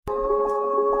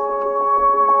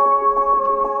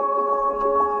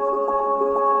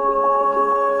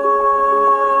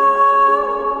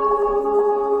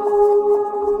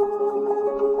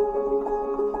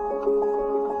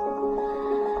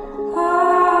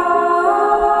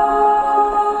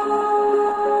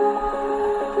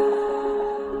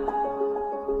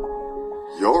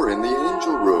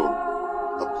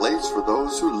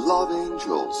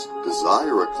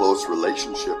close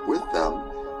relationship with them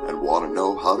and want to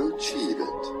know how to achieve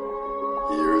it.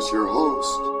 Here's your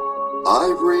host,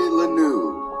 Ivory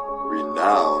Lanou,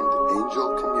 renowned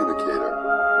angel communicator.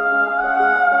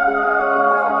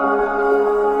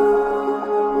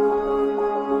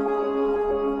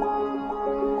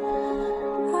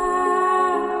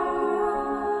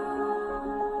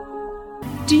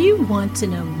 Do you want to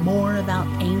know more about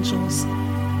angels?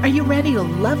 Are you ready to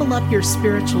level up your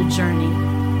spiritual journey?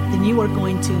 Then you are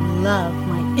going to love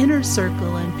my Inner Circle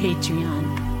on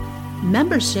Patreon.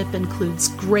 Membership includes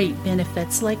great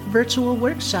benefits like virtual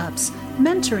workshops,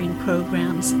 mentoring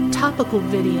programs, topical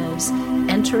videos,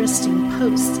 interesting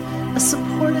posts, a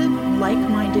supportive,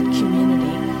 like-minded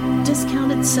community,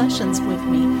 discounted sessions with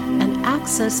me, and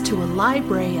access to a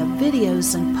library of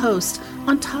videos and posts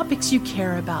on topics you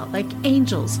care about like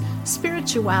angels,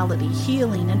 spirituality,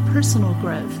 healing, and personal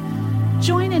growth.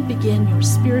 Join and begin your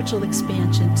spiritual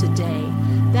expansion today.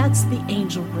 That's the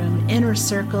Angel Room Inner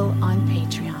Circle on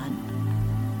Patreon.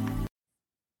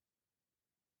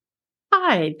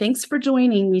 Hi, thanks for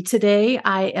joining me today.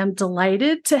 I am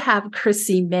delighted to have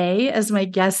Chrissy May as my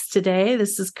guest today.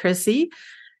 This is Chrissy.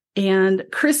 And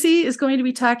Chrissy is going to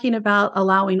be talking about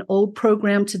allowing old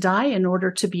program to die in order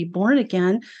to be born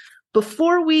again.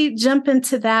 Before we jump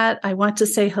into that, I want to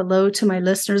say hello to my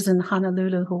listeners in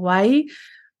Honolulu, Hawaii,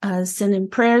 sending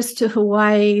prayers to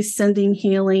Hawaii, sending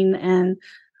healing, and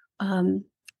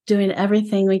doing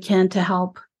everything we can to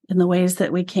help in the ways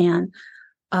that we can.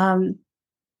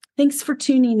 Thanks for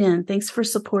tuning in. Thanks for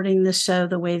supporting this show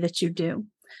the way that you do.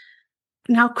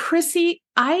 Now, Chrissy,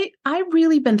 I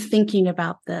really been thinking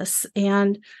about this,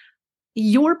 and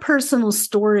your personal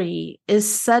story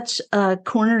is such a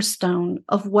cornerstone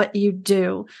of what you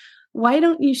do. Why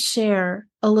don't you share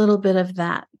a little bit of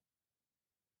that?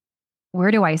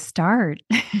 Where do I start?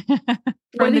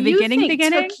 From the beginning?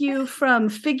 Took you from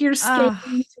figure skating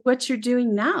to what you're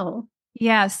doing now?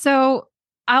 Yeah, so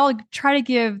I'll try to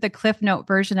give the Cliff Note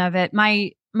version of it.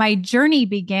 My journey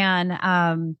began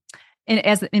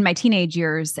in my teenage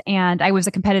years, and I was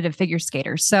a competitive figure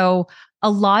skater. So a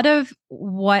lot of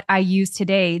what I use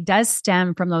today does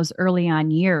stem from those early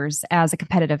on years as a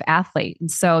competitive athlete. And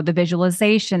so the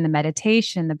visualization, the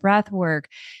meditation, the breath work,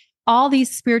 all these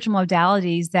spiritual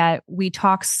modalities that we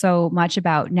talk so much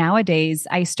about nowadays,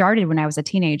 I started when I was a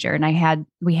teenager, and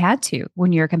we had to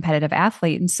when you're a competitive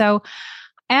athlete. And so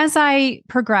as I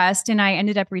progressed and I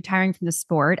ended up retiring from the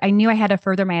sport, I knew I had to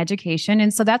further my education.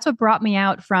 And so that's what brought me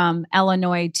out from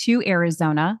Illinois to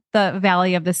Arizona, the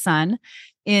Valley of the Sun,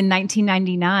 in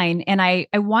 1999. And I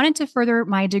wanted to further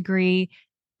my degree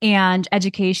and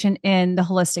education in the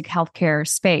holistic healthcare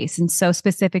space. And so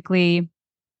specifically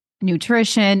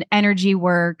nutrition, energy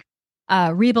work,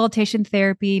 rehabilitation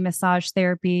therapy, massage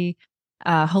therapy,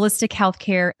 holistic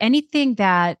healthcare, anything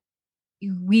that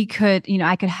we could,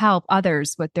 I could help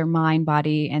others with their mind,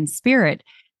 body, and spirit.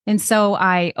 And so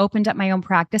I opened up my own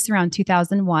practice around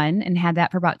 2001 and had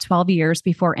that for about 12 years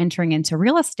before entering into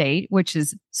real estate, which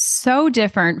is so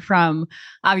different from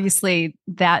obviously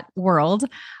that world.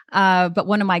 But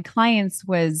one of my clients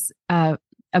was a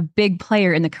big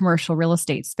player in the commercial real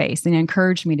estate space and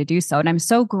encouraged me to do so. And I'm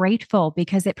so grateful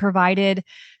because it provided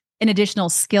an additional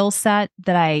skill set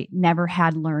that I never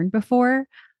had learned before.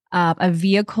 A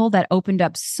vehicle that opened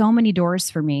up so many doors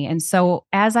for me. And so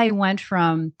as I went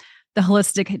from the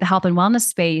health and wellness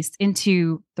space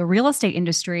into the real estate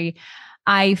industry,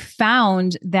 I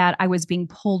found that I was being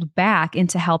pulled back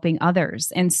into helping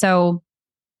others. And so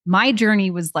my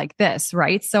journey was like this,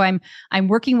 right? So I'm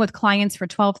working with clients for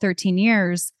 12, 13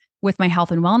 years with my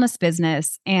health and wellness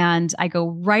business. And I go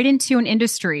right into an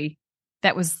industry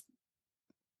that was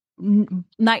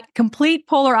not complete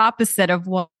polar opposite of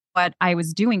what I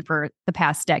was doing for the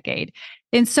past decade.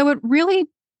 And so it really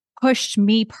pushed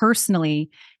me personally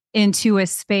into a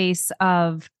space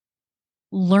of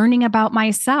learning about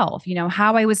myself,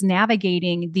 how I was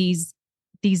navigating these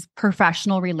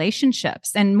professional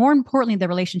relationships, and more importantly, the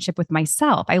relationship with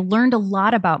myself. I learned a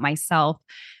lot about myself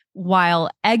while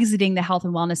exiting the health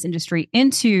and wellness industry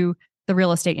into the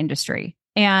real estate industry.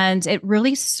 And it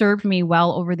really served me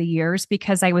well over the years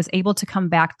because I was able to come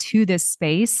back to this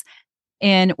space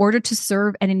in order to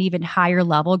serve at an even higher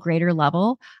level, greater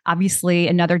level. Obviously,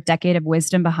 another decade of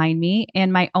wisdom behind me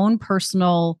and my own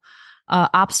personal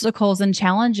obstacles and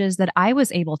challenges that I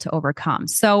was able to overcome.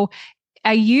 So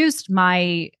I used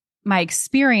my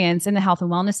experience in the health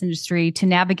and wellness industry to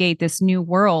navigate this new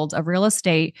world of real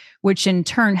estate, which in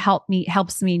turn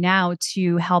helps me now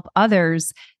to help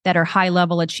others that are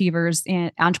high-level achievers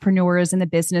and entrepreneurs in the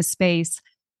business space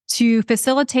to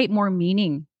facilitate more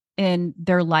meaning in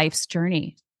their life's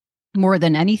journey. more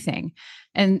than anything.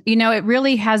 And, it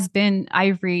really has been,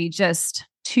 Ivory, just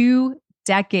 2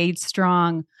 decades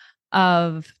strong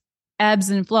of ebbs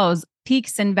and flows,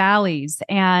 peaks and valleys,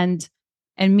 and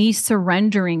me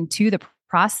surrendering to the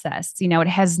process. It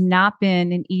has not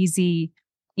been an easy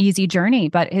journey,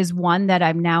 but is one that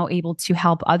I'm now able to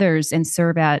help others and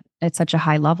serve at such a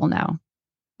high level now.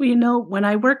 Well, when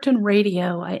I worked in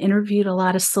radio, I interviewed a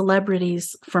lot of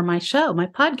celebrities for my show, my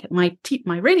podcast,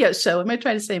 my radio show. Am I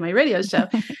trying to say my radio show?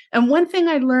 And one thing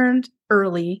I learned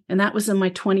early, and that was in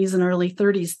my 20s and early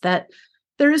 30s, that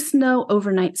there is no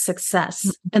overnight success.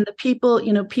 Mm-hmm. And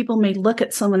the people may look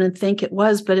at someone and think it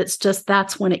was, but it's just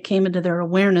that's when it came into their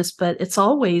awareness. But it's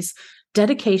always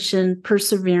dedication,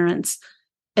 perseverance.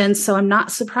 And so I'm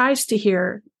not surprised to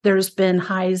hear there's been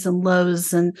highs and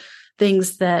lows and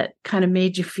things that kind of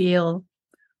made you feel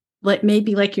like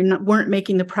maybe like weren't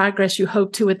making the progress you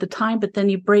hoped to at the time, but then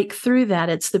you break through that.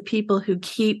 It's the people who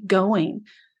keep going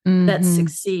that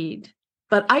succeed.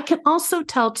 But I can also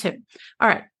tell too, all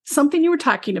right, something you were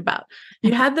talking about.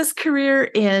 You had this career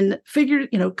in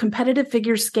competitive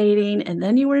figure skating, and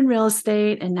then you were in real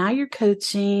estate, and now you're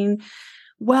coaching.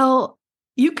 Well,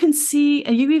 you can see,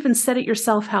 and you even said it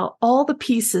yourself, how all the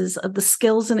pieces of the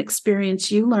skills and experience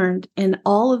you learned in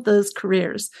all of those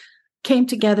careers came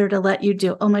together to let you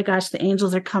do, oh my gosh, the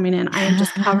angels are coming in. I am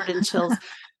just covered in chills.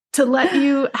 To let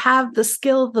you have the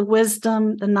skill, the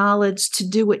wisdom, the knowledge to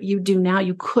do what you do now.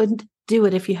 You couldn't do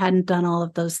it if you hadn't done all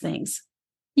of those things.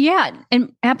 Yeah,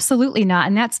 and absolutely not.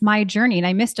 And that's my journey. And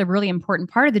I missed a really important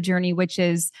part of the journey, which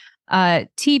is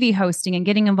TV hosting and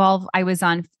getting involved. I was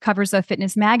on covers of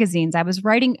fitness magazines. I was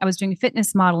doing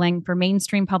fitness modeling for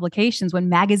mainstream publications when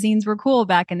magazines were cool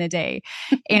back in the day.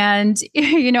 And,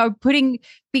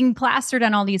 being plastered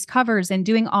on all these covers and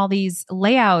doing all these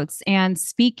layouts and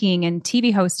speaking and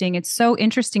TV hosting. It's so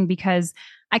interesting because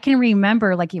I can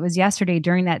remember like it was yesterday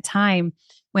during that time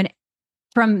when,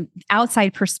 from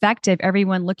outside perspective,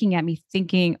 everyone looking at me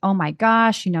thinking, oh my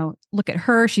gosh, look at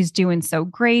her. She's doing so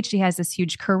great. She has this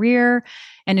huge career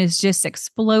and is just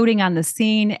exploding on the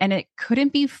scene. And it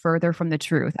couldn't be further from the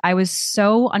truth. I was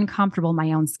so uncomfortable in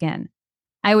my own skin.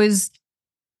 I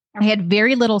had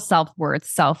very little self-worth,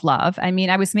 self-love. I mean,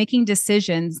 I was making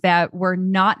decisions that were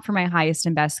not for my highest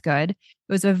and best good. It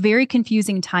was a very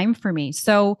confusing time for me.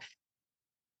 So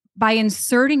by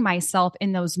inserting myself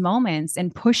in those moments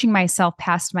and pushing myself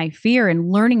past my fear and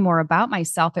learning more about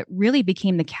myself, it really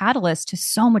became the catalyst to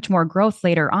so much more growth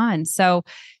later on. So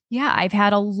yeah, I've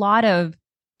had a lot of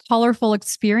colorful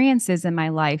experiences in my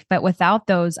life, but without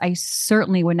those, I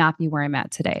certainly would not be where I'm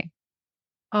at today.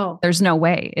 Oh, there's no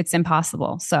way. It's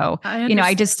impossible. So,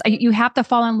 you have to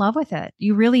fall in love with it.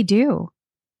 You really do.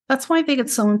 That's why I think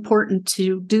it's so important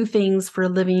to do things for a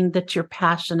living that you're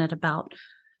passionate about.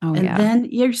 Oh, and then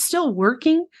you're still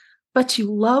working, but you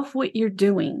love what you're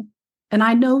doing. And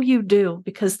I know you do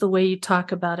because the way you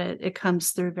talk about it, it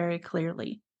comes through very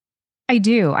clearly. I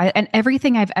do. And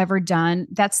everything I've ever done,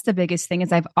 that's the biggest thing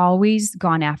is I've always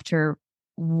gone after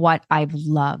what I've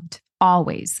loved,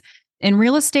 always. And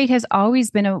real estate has always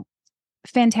been a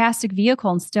fantastic vehicle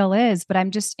and still is, but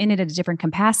I'm just in it at a different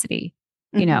capacity.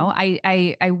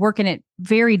 Mm-hmm. I work in it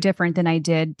very different than I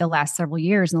did the last several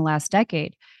years in the last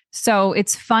decade. So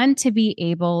it's fun to be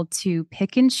able to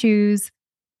pick and choose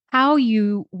how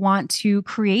you want to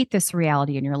create this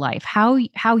reality in your life, how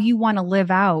you want to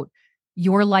live out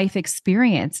your life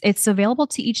experience. It's available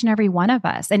to each and every one of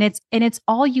us. And it's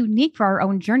all unique for our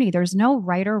own journey. There's no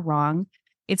right or wrong.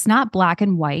 It's not black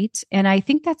and white. And I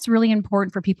think that's really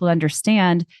important for people to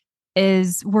understand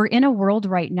is we're in a world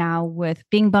right now with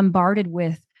being bombarded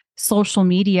with social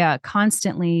media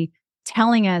constantly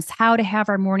telling us how to have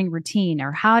our morning routine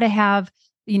or how to have,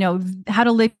 how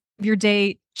to live your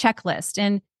day checklist.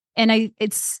 And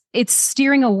it's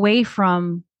steering away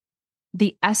from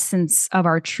the essence of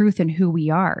our truth and who we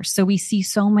are. So we see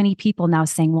so many people now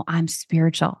saying, well, I'm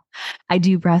spiritual. I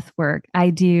do breath work. I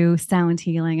do sound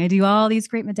healing. I do all these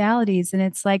great modalities. And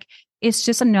it's like, it's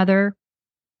just another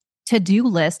to-do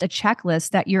list, a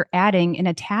checklist that you're adding an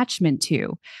attachment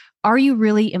to. Are you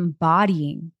really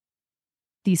embodying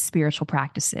these spiritual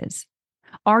practices?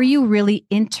 Are you really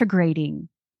integrating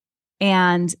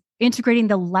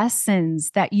the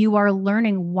lessons that you are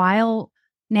learning while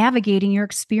navigating your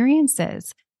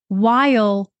experiences,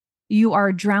 while you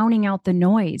are drowning out the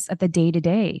noise of the day to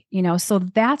day? So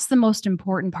that's the most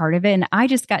important part of it. And I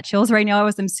just got chills right now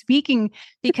as I'm speaking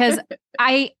because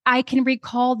I can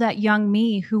recall that young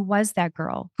me who was that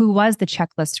girl, who was the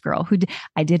checklist girl,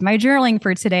 I did my journaling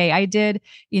for today. I did,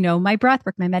 my breath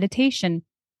work, my meditation.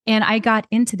 And I got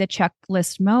into the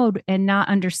checklist mode and not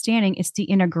understanding it's the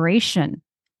integration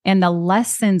and the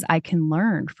lessons I can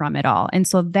learn from it all. And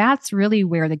so that's really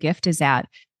where the gift is at,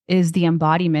 is the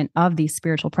embodiment of these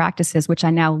spiritual practices, which I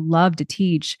now love to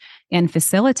teach and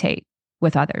facilitate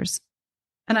with others.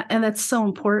 And that's so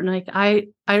important. Like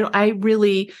I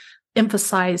really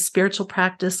emphasize spiritual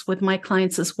practice with my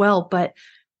clients as well.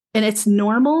 And it's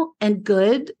normal and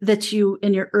good that you,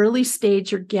 in your early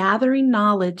stage, you're gathering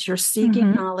knowledge, you're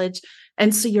seeking knowledge.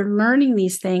 And so you're learning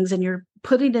these things and you're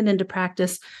putting it into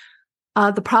practice.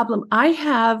 The problem I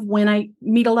have when I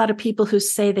meet a lot of people who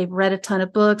say they've read a ton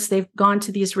of books, they've gone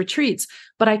to these retreats,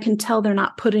 but I can tell they're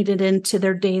not putting it into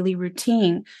their daily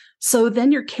routine. So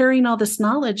then you're carrying all this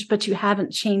knowledge, but you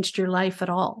haven't changed your life at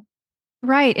all.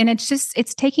 Right. And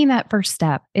it's taking that first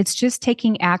step. It's just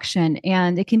taking action.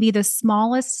 And it can be the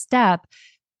smallest step,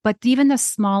 but even the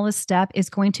smallest step is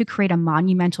going to create a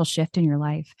monumental shift in your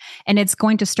life. And it's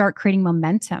going to start creating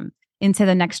momentum into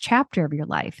the next chapter of your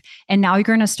life. And now you're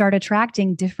going to start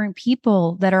attracting different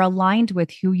people that are aligned with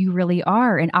who you really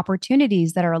are and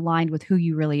opportunities that are aligned with who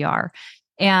you really are.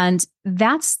 And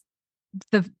that's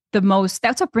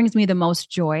that's what brings me the most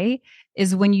joy,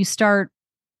 is when you start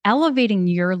elevating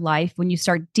your life, when you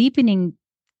start deepening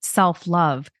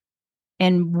self-love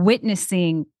and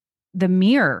witnessing the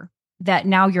mirror that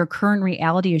now your current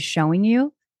reality is showing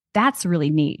you. That's really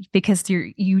neat, because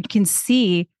you can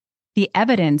see the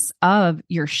evidence of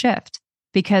your shift,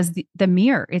 because the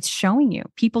mirror, it's showing you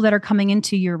people that are coming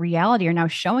into your reality are now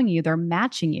showing you, they're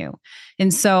matching you.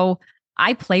 And so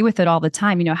I play with it all the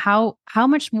time. How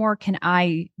much more can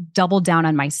I double down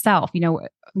on myself?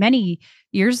 Many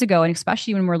years ago, and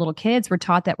especially when we're little kids, we're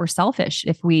taught that we're selfish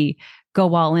if we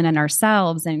go all in on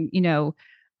ourselves and,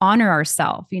 honor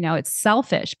ourselves. It's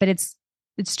selfish, but it's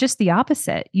just the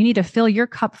opposite. You need to fill your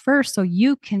cup first so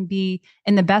you can be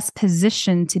in the best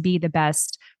position to be the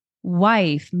best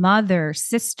wife, mother,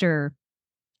 sister,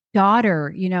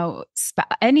 daughter,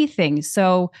 anything.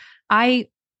 So I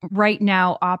right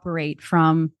now operate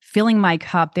from filling my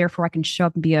cup, therefore I can show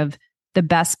up and be of the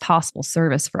best possible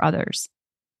service for others.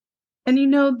 And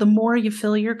the more you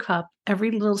fill your cup, every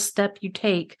little step you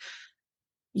take,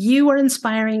 you are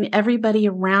inspiring everybody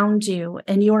around you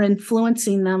and you are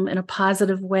influencing them in a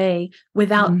positive way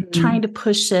without trying to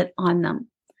push it on them.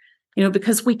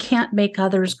 Because we can't make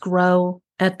others grow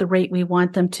at the rate we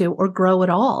want them to or grow at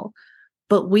all.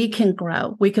 But we can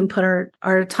grow. We can put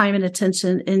our time and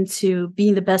attention into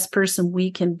being the best person we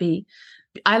can be.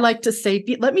 I like to say,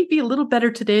 let me be a little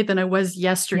better today than I was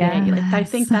yesterday. Yes. Like, I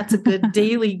think that's a good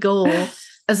daily goal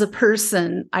as a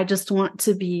person. I just want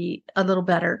to be a little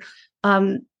better.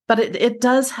 But it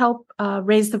does help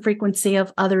raise the frequency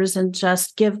of others and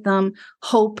just give them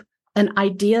hope and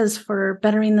ideas for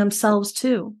bettering themselves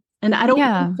too. And I don't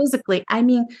mean physically. I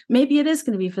mean, maybe it is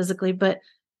going to be physically, but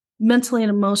mentally and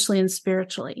emotionally and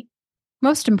spiritually.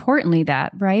 Most importantly,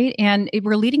 that, right? And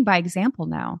we're leading by example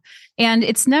now. And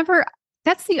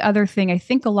that's the other thing. I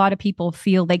think a lot of people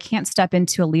feel they can't step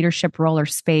into a leadership role or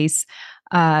space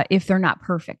if they're not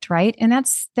perfect, right? And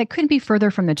that couldn't be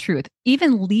further from the truth.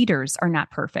 Even leaders are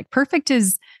not perfect.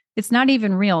 It's not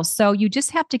even real. So you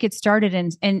just have to get started.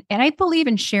 And I believe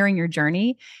in sharing your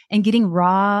journey and getting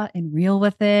raw and real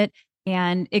with it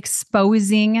and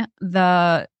exposing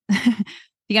the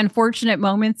the unfortunate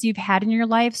moments you've had in your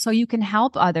life so you can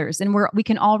help others. And we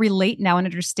can all relate now and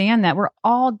understand that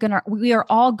we are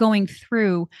all going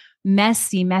through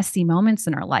messy, messy moments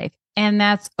in our life. And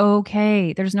that's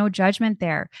okay. There's no judgment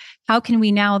there. How can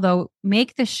we now, though,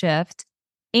 make the shift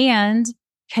and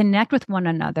connect with one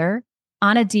another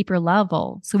on a deeper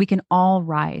level so we can all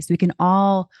rise? We can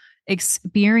all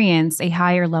experience a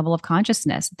higher level of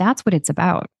consciousness. That's what it's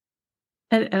about.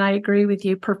 And I agree with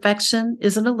you. Perfection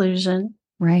is an illusion.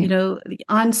 Right.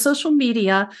 On social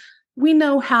media, we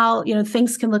know how,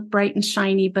 things can look bright and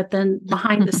shiny, but then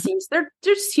behind the scenes, they're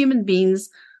just human beings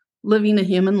living a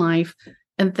human life,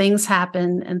 and things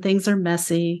happen and things are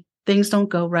messy. Things don't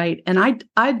go right. And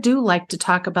I do like to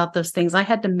talk about those things. I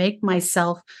had to make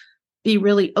myself be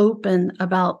really open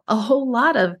about a whole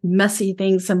lot of messy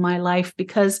things in my life,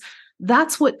 because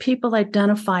that's what people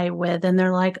identify with. And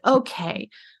they're like, okay,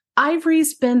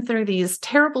 Ivory's been through these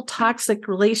terrible toxic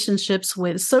relationships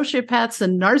with sociopaths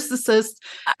and narcissists,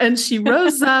 and she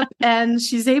rose up and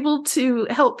she's able to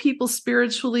help people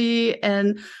spiritually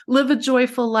and live a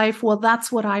joyful life. Well,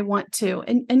 that's what I want to.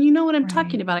 And you know what I'm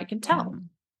talking about. I can tell.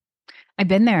 I've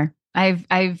been there.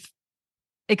 I've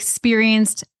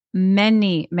experienced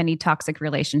many, many toxic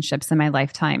relationships in my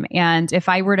lifetime. And if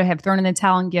I were to have thrown in the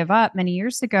towel and give up many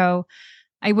years ago,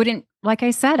 I wouldn't, like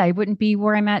I said, I wouldn't be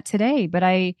where I'm at today. But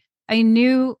I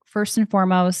knew first and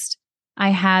foremost, I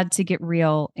had to get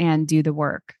real and do the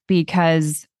work,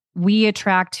 because we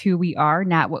attract who we are,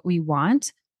 not what we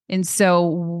want. And so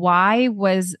why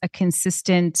was a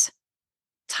consistent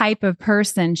type of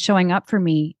person showing up for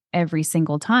me every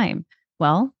single time?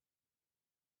 Well,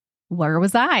 where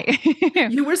was I?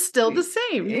 You were still the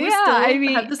same. You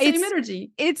had the same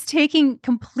energy. It's taking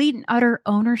complete and utter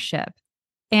ownership.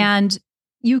 And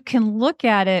you can look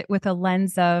at it with a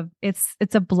lens of it's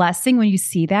a blessing when you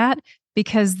see that,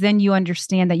 because then you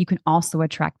understand that you can also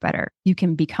attract better. You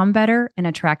can become better and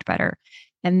attract better.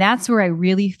 And that's where I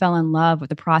really fell in love with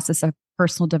the process of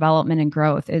personal development and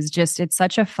growth. It's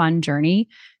such a fun journey,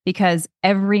 because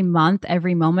every month,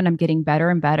 every moment, I'm getting better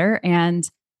and better. And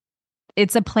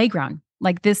it's a playground.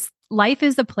 Like, this life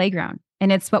is a playground,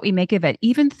 and it's what we make of it,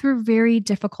 even through very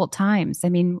difficult times. I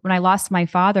mean, when I lost my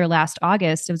father last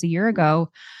August, it was a year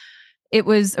ago, it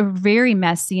was a very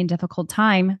messy and difficult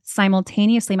time.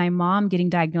 Simultaneously, my mom getting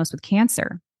diagnosed with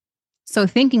cancer. So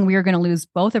thinking we were going to lose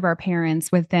both of our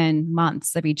parents within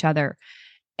months of each other.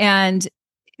 And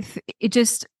it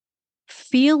just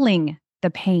feeling the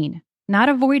pain, not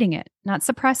avoiding it, not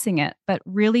suppressing it, but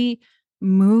really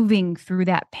moving through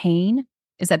that pain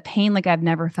is a pain like I've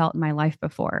never felt in my life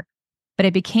before. But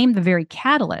it became the very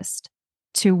catalyst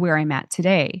to where I'm at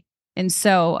today. And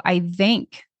so I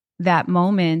thank that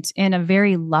moment in a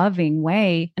very loving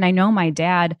way. And I know my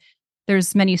dad,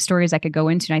 there's many stories I could go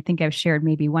into, and I think I've shared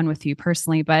maybe one with you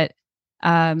personally, but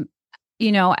I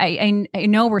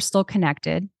know we're still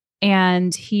connected.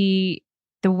 And the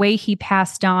way he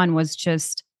passed on was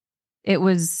just, it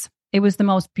was the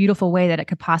most beautiful way that it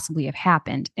could possibly have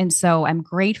happened. And so I'm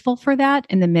grateful for that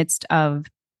in the midst of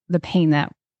the pain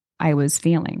that I was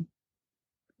feeling.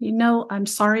 I'm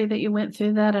sorry that you went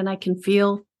through that, and I can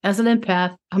feel, as an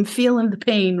empath, I'm feeling the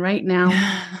pain right now.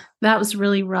 That was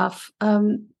really rough.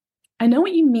 I know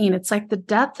what you mean. It's like the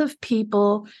death of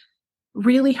people,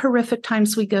 really horrific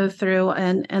times we go through.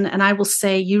 And I will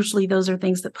say, usually those are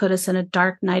things that put us in a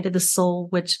dark night of the soul,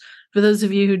 which, for those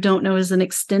of you who don't know, is an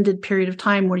extended period of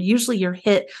time where usually you're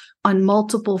hit on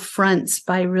multiple fronts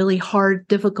by really hard,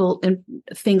 difficult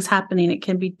things happening. It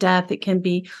can be death, it can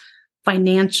be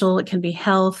financial, it can be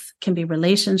health, it can be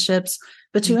relationships,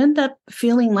 but you end up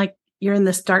feeling like you're in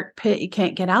this dark pit you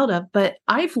can't get out of. But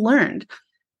I've learned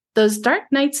those dark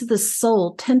nights of the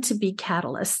soul tend to be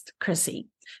catalysts, Chrissy.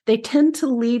 They tend to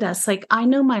lead us. Like, I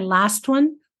know my last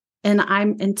one, and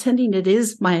I'm intending it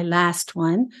is my last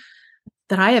one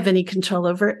that I have any control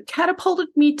over, catapulted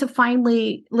me to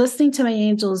finally listening to my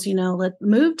angels,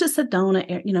 move to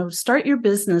Sedona, start your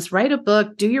business, write a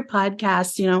book, do your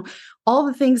podcast, all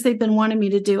the things they've been wanting me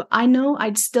to do. I know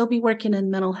I'd still be working in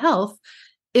mental health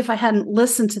if I hadn't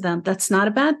listened to them. That's not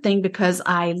a bad thing, because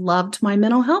I loved my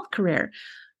mental health career,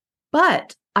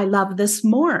 but I love this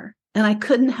more. And I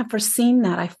couldn't have foreseen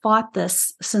that. I fought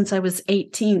this since I was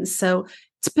 18. So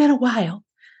it's been a while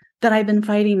that I've been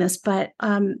fighting this, but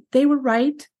they were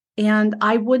right. And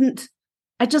I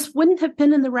just wouldn't have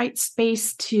been in the right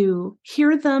space to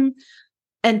hear them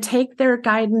and take their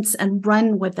guidance and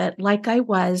run with it like I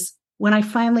was when I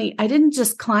didn't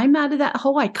just climb out of that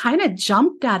hole. I kind of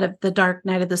jumped out of the dark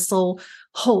night of the soul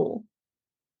hole.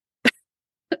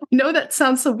 I know that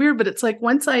sounds so weird, but it's like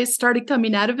once I started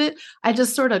coming out of it, I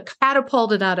just sort of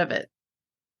catapulted out of it.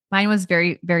 Mine was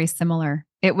very, very similar.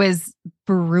 It was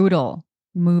brutal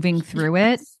moving through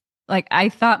it. Like, I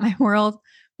thought my world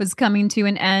was coming to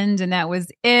an end and that was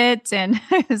it. And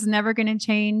it was never going to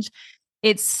change.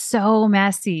 It's so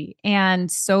messy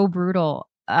and so brutal.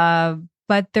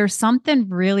 But there's something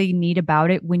really neat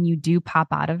about it when you do pop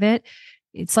out of it.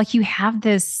 It's like you have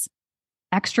this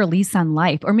extra lease on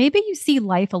life, or maybe you see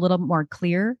life a little more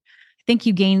clear. I think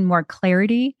you gain more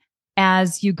clarity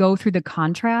as you go through the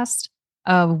contrast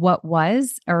of what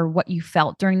was or what you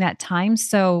felt during that time.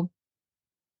 So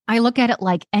I look at it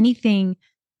like anything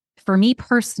for me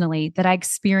personally that I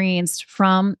experienced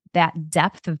from that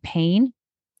depth of pain,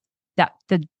 that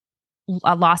the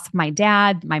loss of my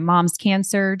dad, my mom's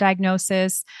cancer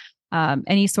diagnosis,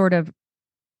 any sort of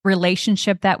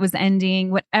relationship that was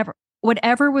ending,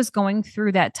 whatever was going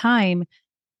through that time,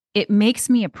 it makes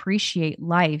me appreciate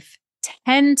life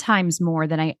 10 times more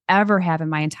than I ever have in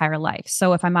my entire life.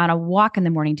 So if I'm on a walk in the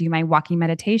morning, do my walking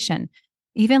meditation,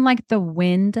 even like the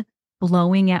wind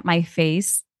blowing at my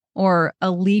face or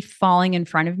a leaf falling in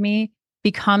front of me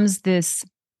becomes this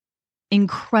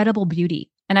incredible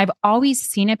beauty. And I've always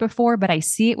seen it before, but I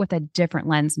see it with a different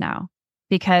lens now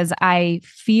because I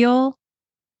feel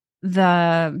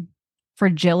the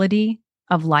fragility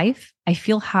of life. I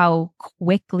feel how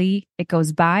quickly it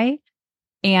goes by.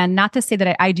 And not to say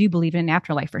that I do believe in an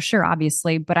afterlife for sure,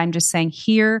 obviously, but I'm just saying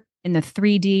here in the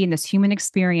 3D, in this human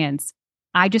experience,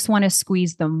 I just want to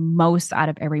squeeze the most out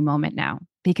of every moment now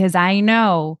because I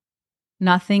know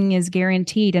nothing is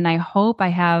guaranteed. And I hope I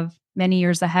have many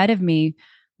years ahead of me,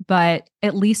 but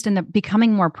at least in the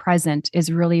becoming more present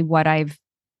is really what I've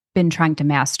been trying to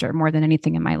master more than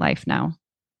anything in my life now.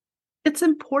 It's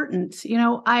important.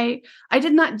 I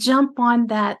did not jump on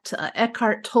that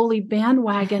Eckhart Tolle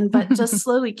bandwagon, but just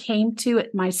slowly came to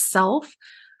it myself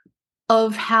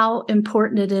of how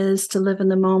important it is to live in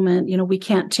the moment. We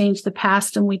can't change the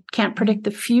past and we can't predict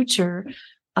the future.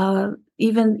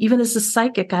 Even as a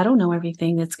psychic, I don't know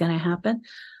everything that's going to happen.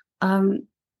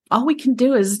 All we can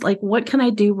do is like, what can I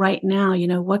do right now?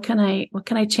 What can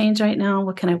I change right now?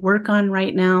 What can I work on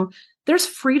right now? There's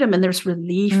freedom and there's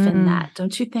relief in that.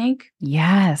 Don't you think?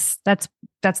 Yes. That's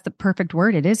the perfect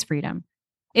word. It is freedom.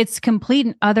 It's complete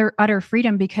and utter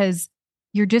freedom because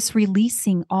you're just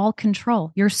releasing all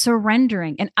control. You're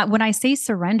surrendering. And when I say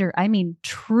surrender, I mean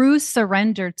true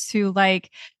surrender to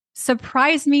like,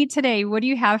 surprise me today. What do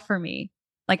you have for me?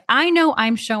 Like, I know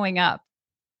I'm showing up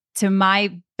to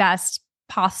my best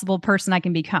possible person I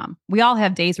can become. We all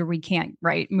have days where we can't,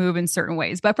 move in certain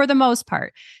ways. But for the most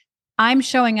part, I'm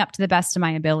showing up to the best of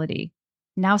my ability.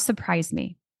 Now surprise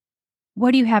me.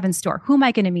 What do you have in store? Who am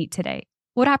I going to meet today?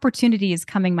 What opportunity is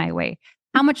coming my way?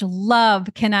 How much love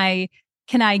can I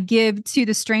give to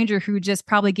the stranger who just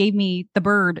probably gave me the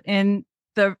bird on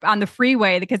the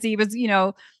freeway because he was,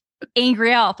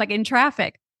 angry elf, like in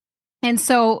traffic. And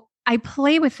so I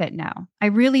play with it now. I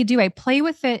really do. I play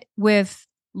with it with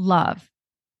love.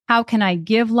 How can I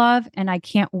give love? And I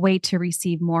can't wait to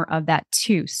receive more of that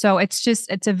too. So it's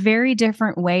a very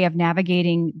different way of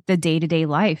navigating the day-to-day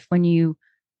life when you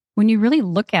really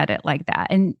look at it like that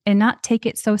and not take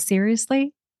it so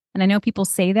seriously. And I know people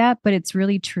say that, but it's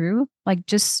really true. Like,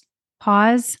 just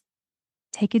pause,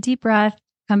 take a deep breath,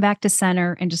 come back to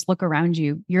center, and just look around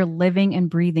you. You're living and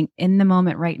breathing in the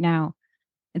moment right now.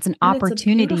 It's an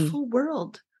opportunity. It's a beautiful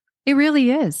world. It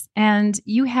really is. And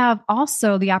you have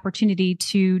also the opportunity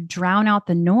to drown out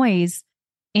the noise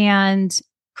and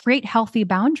create healthy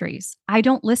boundaries. I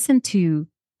don't listen to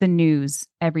the news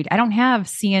every day. I don't have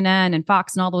CNN and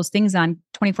Fox and all those things on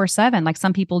 24/7 like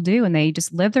some people do, and they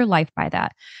just live their life by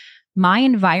that. My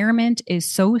environment is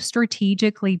so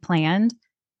strategically planned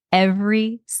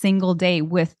every single day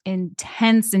with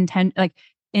intention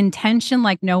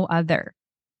like no other.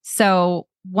 So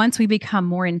once we become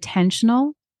more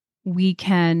intentional, we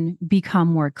can become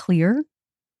more clear.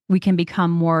 We can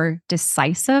become more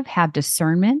decisive, have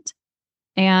discernment.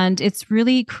 And it's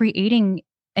really creating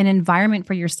an environment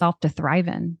for yourself to thrive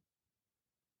in.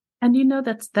 And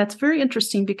that's very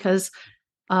interesting because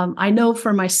I know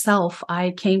for myself,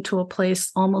 I came to a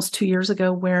place almost 2 years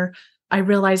ago where I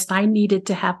realized I needed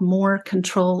to have more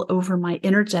control over my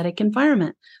energetic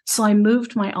environment. So I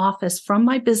moved my office from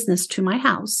my business to my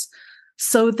house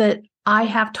so that I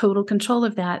have total control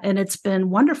of that. And it's been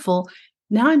wonderful.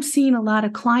 Now I'm seeing a lot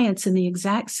of clients in the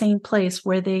exact same place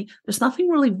where there's nothing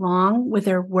really wrong with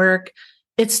their work.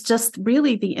 It's just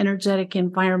really the energetic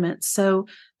environment. So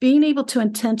being able to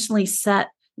intentionally set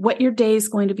what your day is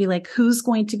going to be like, who's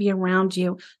going to be around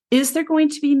you, is there going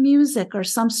to be music or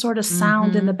some sort of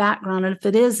sound in the background? And if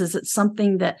it is it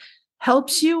something that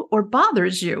helps you or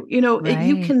bothers you?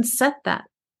 You can set that.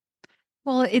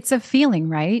 Well, it's a feeling,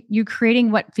 right? You're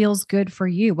creating what feels good for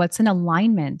you. What's in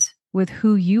alignment with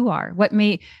who you are. What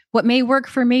may work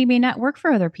for me may not work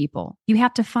for other people. You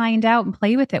have to find out and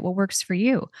play with it, what works for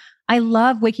you. I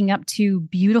love waking up to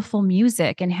beautiful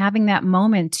music and having that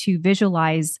moment to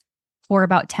visualize for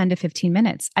about 10 to 15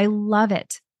 minutes. I love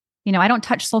it. I don't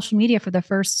touch social media for the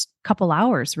first couple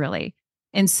hours really.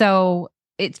 And so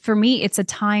for me, it's a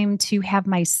time to have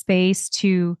my space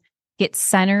to get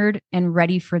centered and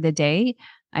ready for the day.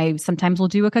 I sometimes will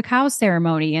do a cacao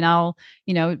ceremony and I'll,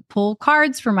 pull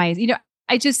cards for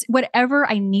I just, whatever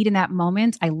I need in that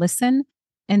moment, I listen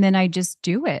and then I just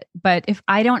do it. But if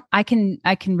I don't, I can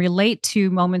relate to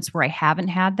moments where I haven't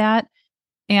had that.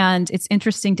 And it's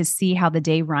interesting to see how the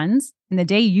day runs. And the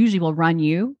day usually will run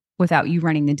you without you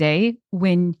running the day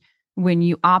when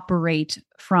you operate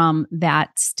from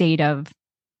that state of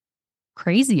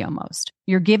crazy almost.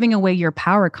 You're giving away your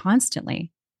power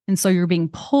constantly. And so you're being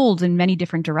pulled in many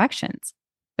different directions.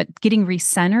 But getting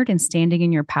recentered and standing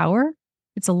in your power,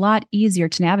 it's a lot easier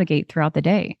to navigate throughout the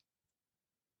day.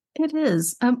 It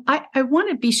is. I want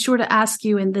to be sure to ask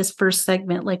you in this first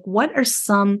segment, like, what are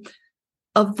some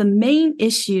of the main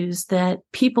issues that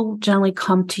people generally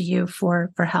come to you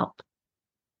for help?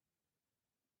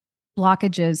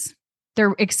 Blockages.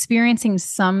 They're experiencing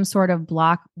some sort of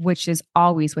block, which is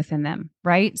always within them,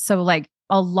 right? So like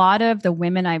a lot of the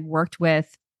women I've worked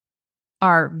with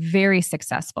are very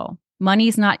successful.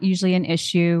 Money's not usually an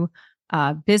issue.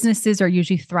 Businesses are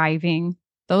usually thriving.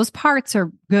 Those parts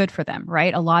are good for them,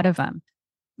 right? A lot of them,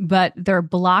 but they're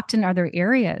blocked in other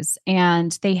areas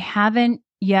and they haven't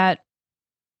yet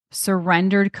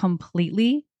surrendered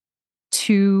completely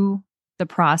to the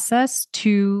process,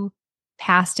 to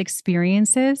past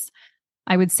experiences.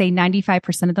 I would say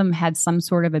 95% of them had some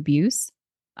sort of abuse.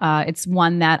 It's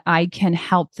one that I can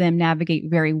help them navigate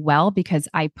very well because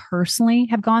I personally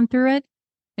have gone through it.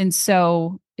 And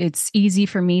so it's easy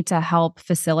for me to help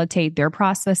facilitate their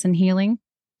process and healing.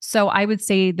 So I would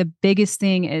say the biggest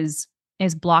thing is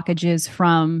blockages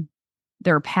from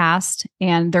their past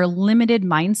and their limited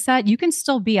mindset. You can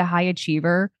still be a high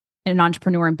achiever, an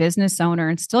entrepreneur and business owner,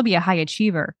 and still be a high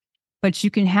achiever, but you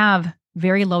can have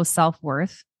very low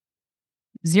self-worth,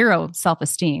 zero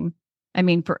self-esteem. I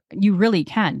mean, you really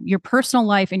can. Your personal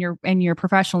life and your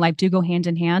professional life do go hand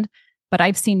in hand, but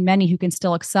I've seen many who can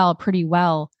still excel pretty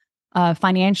well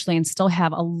financially and still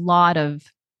have a lot of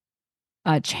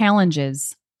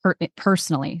challenges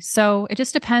personally. So it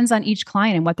just depends on each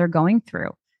client and what they're going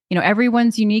through. You know,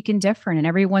 everyone's unique and different, and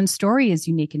everyone's story is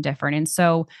unique and different. And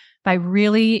so by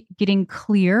really getting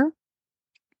clear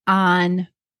on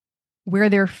where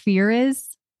their fear is,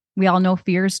 we all know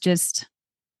fear is just,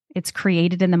 it's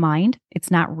created in the mind.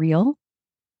 It's not real.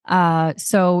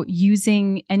 So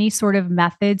using any sort of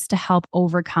methods to help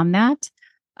overcome that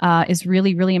is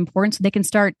really, really important. So they can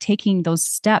start taking those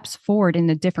steps forward in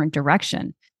a different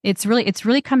direction. It's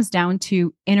really comes down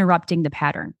to interrupting the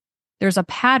pattern. There's a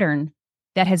pattern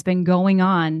that has been going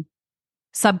on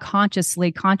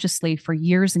subconsciously, consciously for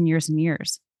years and years and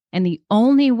years. And the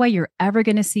only way you're ever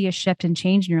going to see a shift and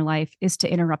change in your life is to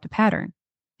interrupt a pattern.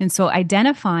 And so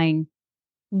identifying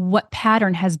what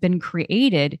pattern has been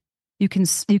created, you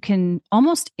can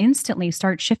almost instantly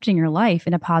start shifting your life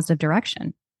in a positive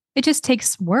direction. It just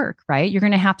takes work, right? You're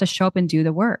going to have to show up and do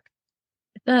the work.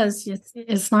 It does.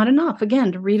 It's not enough,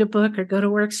 again, to read a book or go to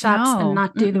workshops and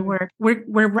not do the work.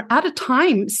 We're out of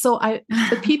time. So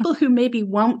the people who maybe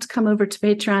won't come over to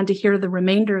Patreon to hear the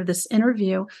remainder of this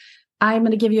interview, I'm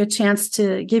going to give you a chance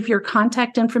to give your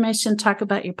contact information, talk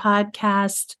about your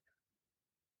podcast.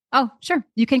 Oh, sure.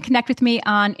 You can connect with me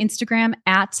on Instagram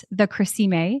at the Chrissy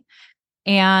May.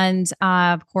 And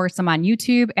of course, I'm on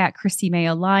YouTube at Chrissy May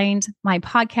Aligned. My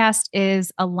podcast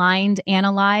is Aligned and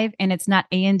Alive, and it's not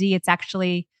A&D. It's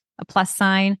actually a plus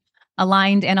sign,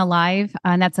 Aligned and Alive.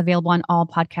 And that's available on all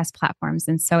podcast platforms.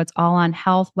 And so it's all on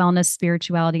health, wellness,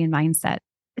 spirituality, and mindset.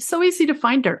 It's so easy to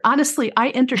find her. Honestly, I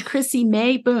entered Chrissy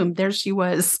May, boom, there she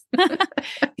was.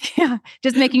 Yeah,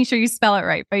 just making sure you spell it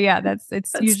right. But yeah,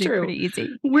 it's usually true. Pretty easy.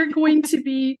 We're going to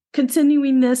be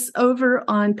continuing this over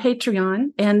on Patreon.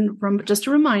 And just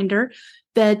a reminder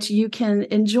that you can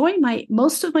enjoy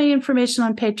most of my information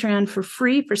on Patreon for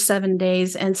free for 7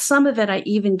 days. And some of it, I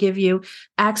even give you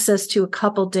access to a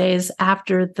couple days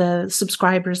after the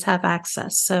subscribers have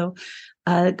access. So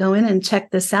go in and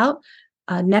check this out.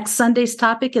 Next Sunday's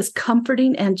topic is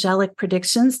comforting angelic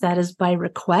predictions. That is by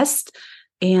request.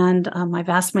 And I've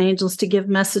asked my angels to give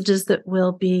messages that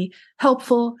will be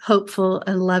helpful, hopeful,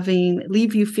 and loving,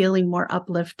 leave you feeling more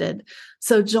uplifted.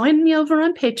 So join me over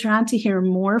on Patreon to hear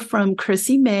more from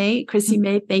Chrissy May. Chrissy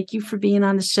May, thank you for being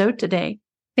on the show today.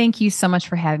 Thank you so much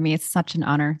for having me. It's such an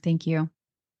honor. Thank you.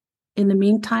 In the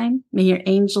meantime, may your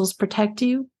angels protect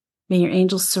you. May your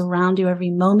angels surround you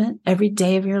every moment, every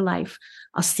day of your life.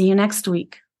 I'll see you next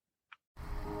week.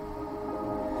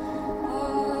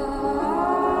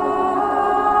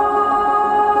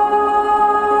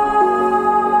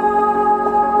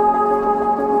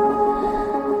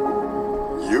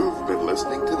 You've been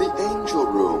listening to The Angel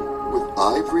Room with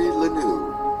Ivory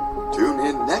Lanou. Tune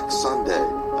in next Sunday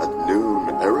at noon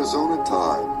Arizona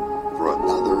time for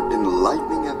another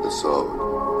enlightening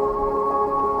episode.